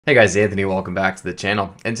Hey guys, Anthony, welcome back to the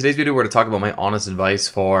channel. In today's video, we're going to talk about my honest advice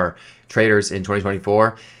for traders in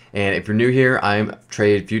 2024. And if you're new here, I'm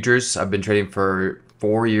traded futures. I've been trading for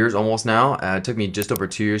 4 years almost now. It took me just over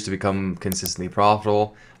 2 years to become consistently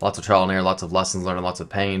profitable. Lots of trial and error, lots of lessons learned, and lots of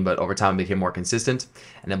pain, but over time I became more consistent.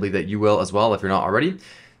 And I believe that you will as well if you're not already.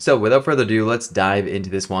 So without further ado, let's dive into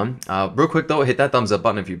this one. Real quick though, hit that thumbs up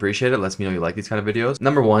button if you appreciate it. Lets me know you like these kind of videos.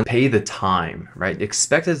 Number one, pay the time, right?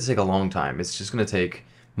 Expect it to take a long time. It's just going to take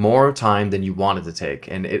more time than you want it to take,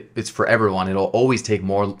 and it's for everyone. It'll always take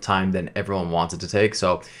more time than everyone wants it to take.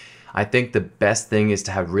 So I think the best thing is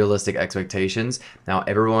to have realistic expectations. Now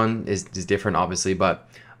everyone is different obviously, but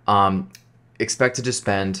expect to just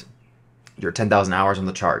spend your 10,000 hours on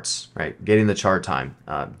the charts, right? Getting the chart time,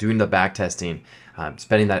 doing the back testing,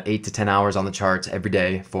 spending that 8 to 10 hours on the charts every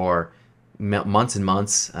day for months and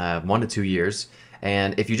months, 1 to 2 years.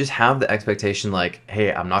 And if you just have the expectation like,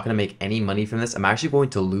 hey, I'm not going to make any money from this, I'm actually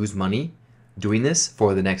going to lose money doing this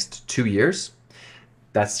for the next 2 years,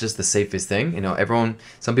 that's just the safest thing. You know,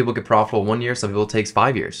 some people get profitable 1 year, some people it takes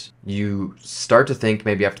 5 years. You start to think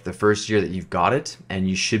maybe after the first year that you've got it and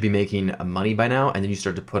you should be making money by now, and then you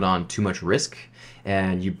start to put on too much risk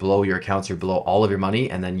and you blow your accounts, you blow all of your money,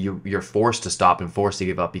 and then you're forced to stop and forced to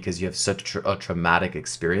give up because you have such a traumatic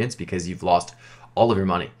experience because you've lost all of your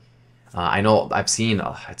money. I know I've seen,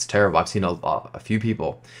 it's terrible. I've seen a few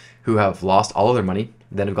people who have lost all of their money,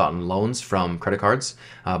 then have gotten loans from credit cards,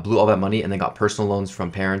 blew all that money, and then got personal loans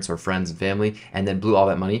from parents or friends and family, and then blew all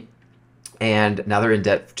that money. And now they're in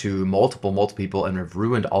debt to multiple people and have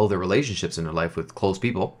ruined all of their relationships in their life with close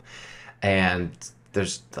people. And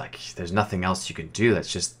there's nothing else you can do.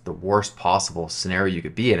 That's just the worst possible scenario you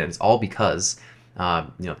could be in. And it's all because,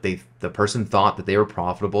 the person thought that they were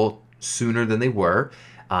profitable sooner than they were.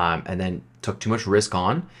 And then took too much risk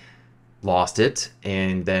on, lost it,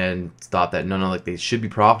 and then thought that no, like they should be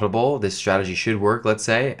profitable, this strategy should work, let's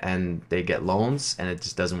say, and they get loans and it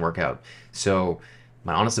just doesn't work out. So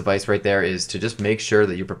my honest advice right there is to just make sure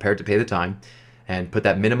that you're prepared to pay the time and put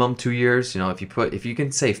that minimum 2 years. You know, if you can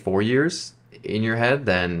say 4 years in your head,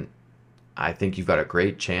 then I think you've got a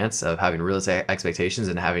great chance of having realistic expectations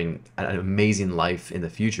and having an amazing life in the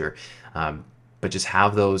future. But just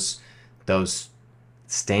have those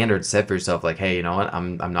standards set for yourself, like, hey, you know what,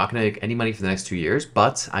 I'm not going to make any money for the next 2 years,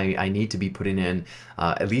 but I need to be putting in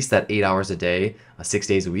at least that 8 hours a day, 6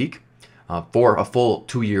 days a week, for a full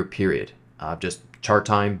 2 year period. Just chart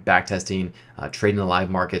time, back testing, trading the live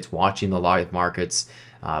markets, watching the live markets,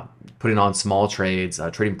 putting on small trades,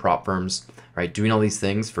 trading prop firms, right? Doing all these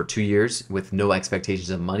things for 2 years with no expectations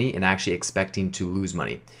of money and actually expecting to lose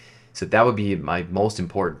money. So that would be my most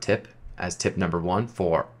important tip as tip number one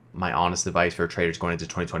for my honest advice for traders going into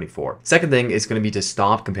 2024. Second thing is going to be to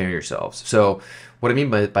stop comparing yourselves. So what I mean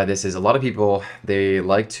by this is a lot of people, they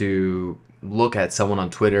like to look at someone on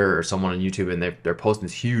Twitter or someone on YouTube and they're posting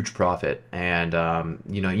this huge profit, and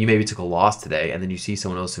you maybe took a loss today, and then you see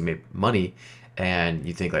someone else who made money and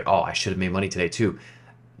you think like, oh, I should have made money today too.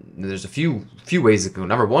 There's a few ways to go.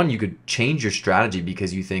 Number one, you could change your strategy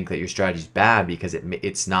because you think that your strategy is bad because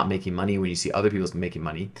it's not making money when you see other people's making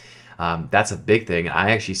money. That's a big thing. And I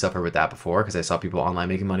actually suffered with that before because I saw people online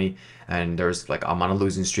making money, and there's like, I'm on a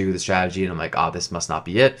losing streak with the strategy, and I'm like, oh, this must not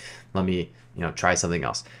be it. Let me, try something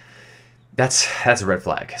else. That's a red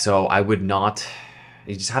flag. So I would not.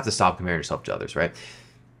 You just have to stop comparing yourself to others, right?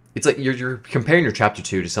 It's like you're comparing your chapter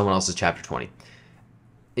 2 to someone else's chapter 20.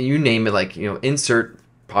 And you name it, like, insert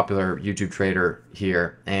popular YouTube trader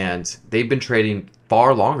here, and they've been trading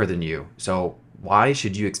far longer than you. So why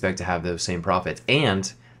should you expect to have those same profits?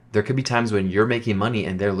 And there could be times when you're making money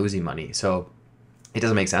and they're losing money. So it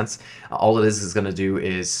doesn't make sense. All it is going to do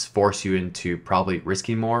is force you into probably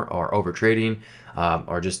risking more or over trading,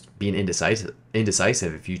 or just being indecisive.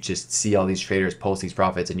 If you just see all these traders post these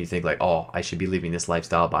profits and you think like, oh, I should be living this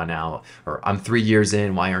lifestyle by now, or I'm 3 years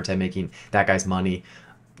in, why aren't I making that guy's money?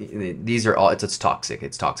 These are all, it's toxic.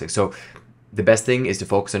 It's toxic. So the best thing is to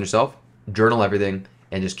focus on yourself, journal everything,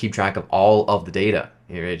 and just keep track of all of the data.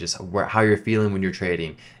 Just how you're feeling when you're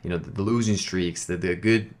trading, the losing streaks, the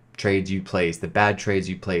good trades you place, the bad trades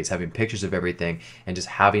you place, having pictures of everything and just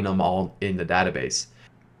having them all in the database.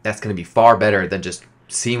 That's going to be far better than just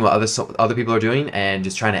seeing what other people are doing and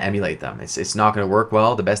just trying to emulate them. It's not going to work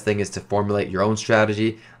well. The best thing is to formulate your own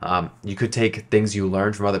strategy. You could take things you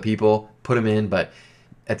learned from other people, put them in, but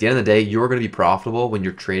at the end of the day, you're going to be profitable when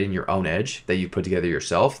you're trading your own edge that you put together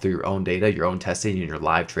yourself through your own data, your own testing, and your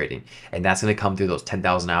live trading. And that's going to come through those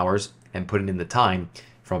 10,000 hours and putting in the time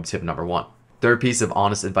from tip number one. Third piece of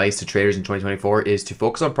honest advice to traders in 2024 is to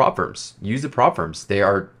focus on prop firms. Use the prop firms. They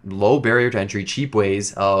are low barrier to entry, cheap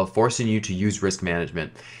ways of forcing you to use risk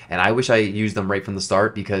management. And I wish I used them right from the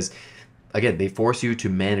start because, again, they force you to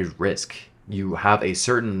manage risk. You have a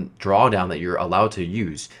certain drawdown that you're allowed to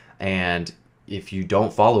use. And if you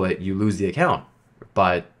don't follow it, you lose the account.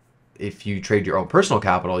 But if you trade your own personal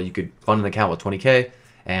capital, you could fund an account with 20K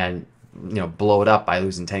and blow it up by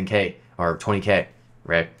losing 10K or 20K,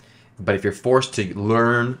 right? But if you're forced to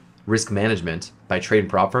learn risk management by trading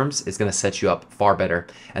prop firms, it's going to set you up far better.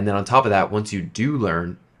 And then on top of that, once you do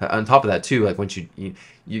learn, on top of that too, like once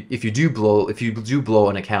if you do blow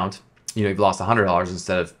an account, you've lost $100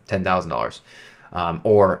 instead of $10,000.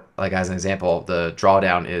 Or like as an example, the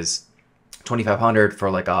drawdown is $2,500 for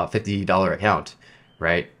like a $50 account,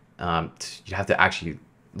 right? You have to actually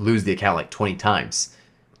lose the account like 20 times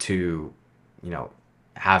to,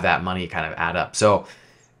 have that money kind of add up. So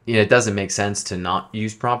it doesn't make sense to not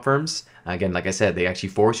use prop firms. Again, like I said, they actually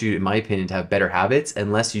force you, in my opinion, to have better habits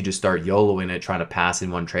unless you just start YOLOing it, trying to pass in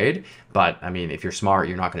one trade. But I mean, if you're smart,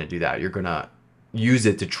 you're not going to do that. You're going to use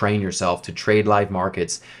it to train yourself to trade live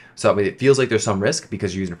markets. So that way it feels like there's some risk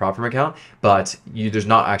because you're using a prop firm account, but there's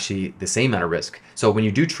not actually the same amount of risk. So when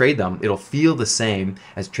you do trade them, it'll feel the same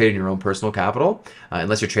as trading your own personal capital,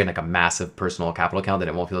 unless you're trading like a massive personal capital account, then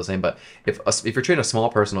it won't feel the same. But if you're trading a small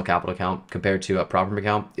personal capital account compared to a prop firm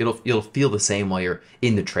account, it'll feel the same while you're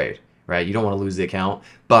in the trade, right? You don't want to lose the account,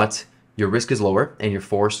 but your risk is lower and you're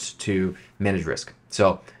forced to manage risk.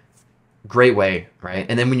 So great way, right?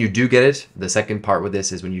 And then when you do get it, the second part with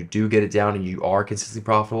this is when you do get it down and you are consistently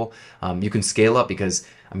profitable, you can scale up because,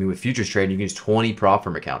 with futures trading, you can use 20 prop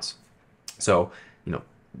firm accounts. So,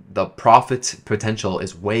 the profit potential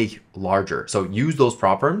is way larger. So use those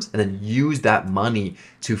prop firms and then use that money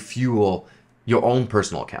to fuel your own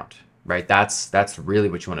personal account, right? That's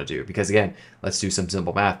really what you want to do. Because again, let's do some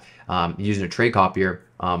simple math. Using a trade copier,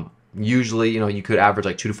 usually, you could average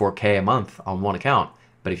like 2 to 4K a month on one account.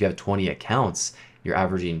 But if you have 20 accounts, you're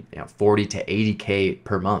averaging 40 to 80K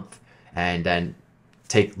per month, and then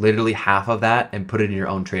take literally half of that and put it in your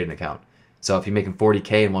own trading account. So if you're making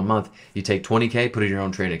 40K in 1 month, you take 20K, put it in your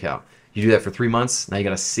own trading account. You do that for 3 months, now you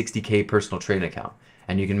got a 60K personal trading account,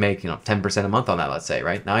 and you can make 10% a month on that. Let's say,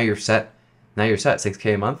 right? Now you're set.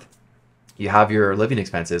 6K a month. You have your living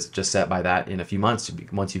expenses just set by that in a few months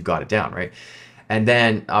once you've got it down, right? And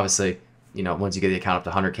then obviously, once you get the account up to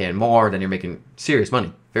 100K and more, then you're making serious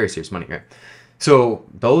money, very serious money, right? So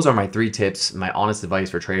those are my 3 tips, my honest advice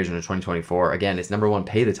for traders in 2024. Again, it's number 1,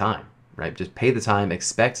 pay the time, right? Just pay the time,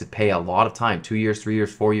 expect to pay a lot of time, 2 years, 3 years,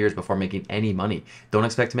 4 years before making any money. Don't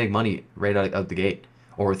expect to make money right out the gate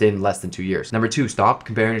or within less than 2 years. Number 2, stop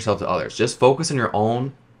comparing yourself to others. Just focus on your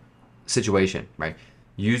own situation, right?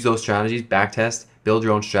 Use those strategies, backtest, build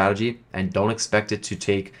your own strategy, and don't expect it to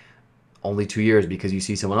take only 2 years because you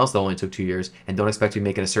see someone else that only took 2 years, and don't expect to be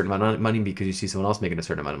making a certain amount of money because you see someone else making a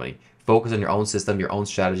certain amount of money. Focus on your own system, your own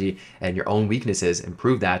strategy, and your own weaknesses.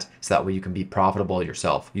 Improve that so that way you can be profitable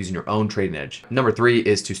yourself using your own trading edge. Number 3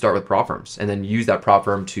 is to start with prop firms and then use that prop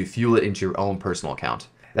firm to fuel it into your own personal account.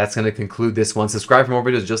 That's going to conclude this one. Subscribe for more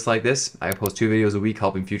videos just like this. I post 2 videos a week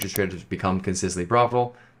helping futures traders become consistently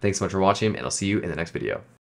profitable. Thanks so much for watching, and I'll see you in the next video.